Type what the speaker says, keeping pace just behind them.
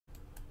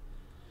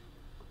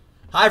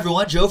Hi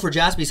everyone, Joe for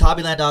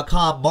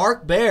JaspysHobbyland.com.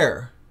 Mark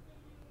Bear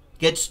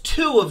gets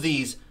 2 of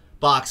these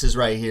boxes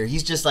right here.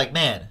 He's just like,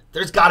 man,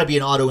 there's got to be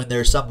an auto in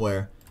there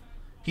somewhere.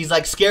 He's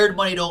like, scared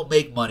money don't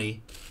make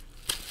money.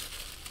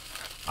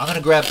 I'm going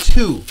to grab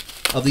 2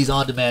 of these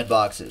on-demand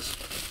boxes.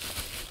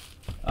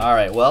 All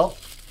right, well,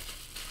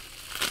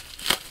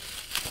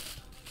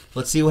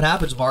 let's see what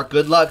happens, Mark.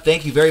 Good luck.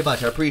 Thank you very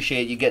much. I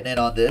appreciate you getting in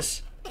on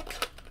this.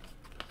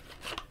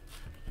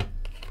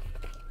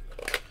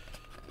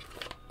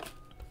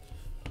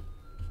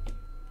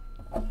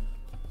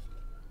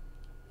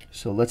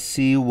 So let's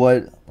see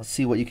what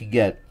you can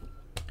get.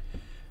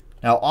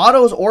 Now,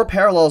 autos or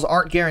parallels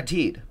aren't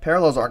guaranteed.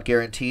 Parallels aren't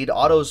guaranteed.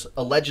 Autos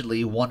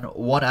allegedly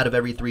one out of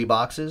every 3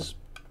 boxes.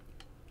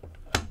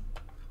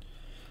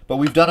 But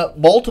we've done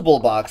multiple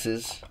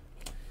boxes.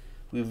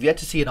 We've yet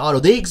to see an auto.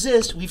 They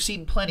exist. We've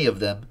seen plenty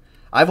of them.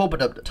 I've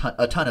opened up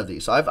a ton of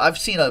these, so I've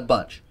seen a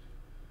bunch,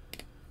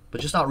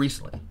 but just not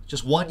recently.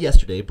 Just one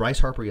yesterday. Bryce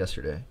Harper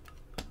yesterday.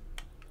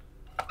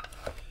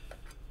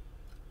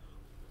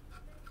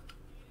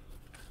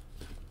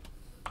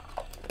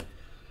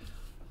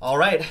 All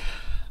right,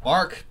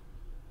 Mark.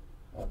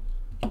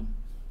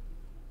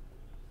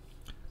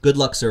 Good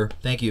luck, sir.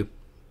 Thank you.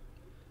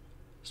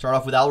 Start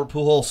off with Albert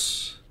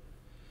Pujols.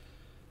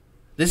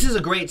 This is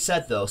a great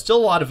set, though. Still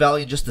a lot of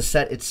value in just the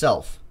set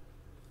itself.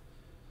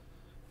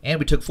 And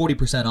we took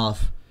 40%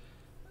 off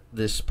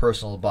this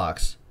personal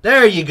box.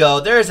 There you go.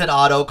 There's an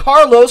auto.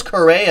 Carlos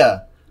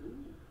Correa.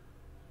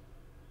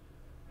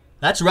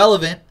 That's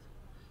relevant,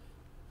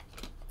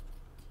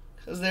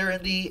 because they're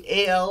in the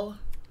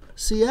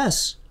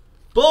ALCS.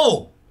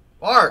 Boom!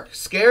 Mark,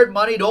 scared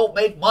money don't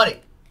make money.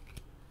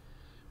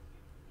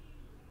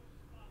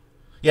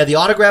 Yeah, the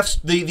autographs,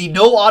 the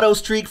no auto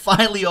streak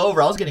finally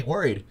over. I was getting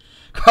worried.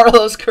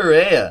 Carlos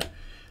Correa.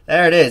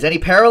 There it is. Any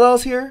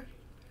parallels here?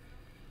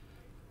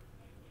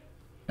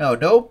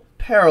 No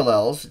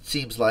parallels, it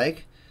seems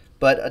like.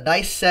 But a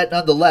nice set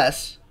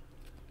nonetheless.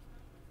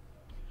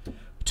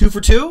 2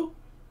 for 2?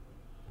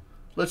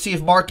 Let's see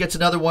if Mark gets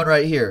another one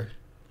right here.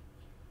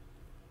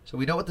 So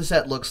we know what the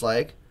set looks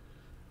like.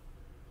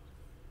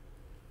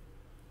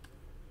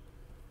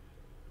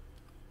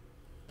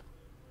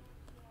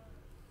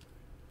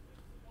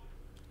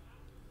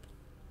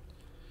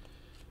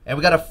 And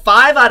we got a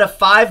 5 out of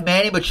 5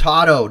 Manny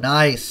Machado.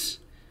 Nice.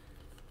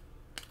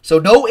 So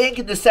no ink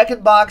in the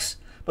second box,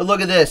 but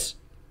look at this.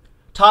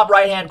 Top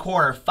right-hand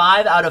corner,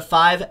 5 out of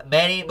 5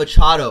 Manny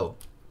Machado.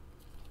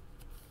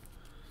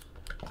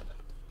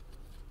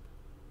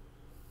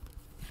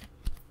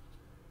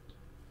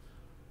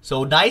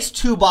 So nice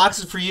 2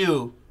 boxes for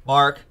you,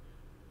 Mark.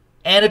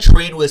 And a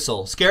train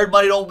whistle. Scared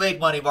money don't make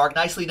money, Mark.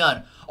 Nicely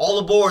done. All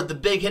aboard the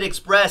Big Hit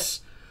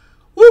Express.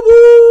 Whoop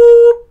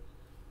whoop.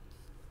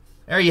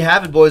 There you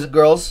have it, boys and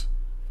girls.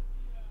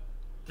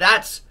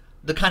 That's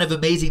the kind of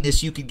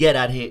amazingness you can get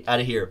out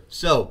of here.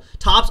 So,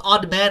 Topps on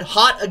demand,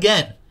 hot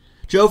again.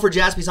 Joe for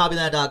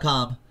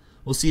JaspysHobbyland.com.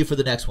 We'll see you for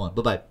the next one.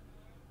 Bye-bye.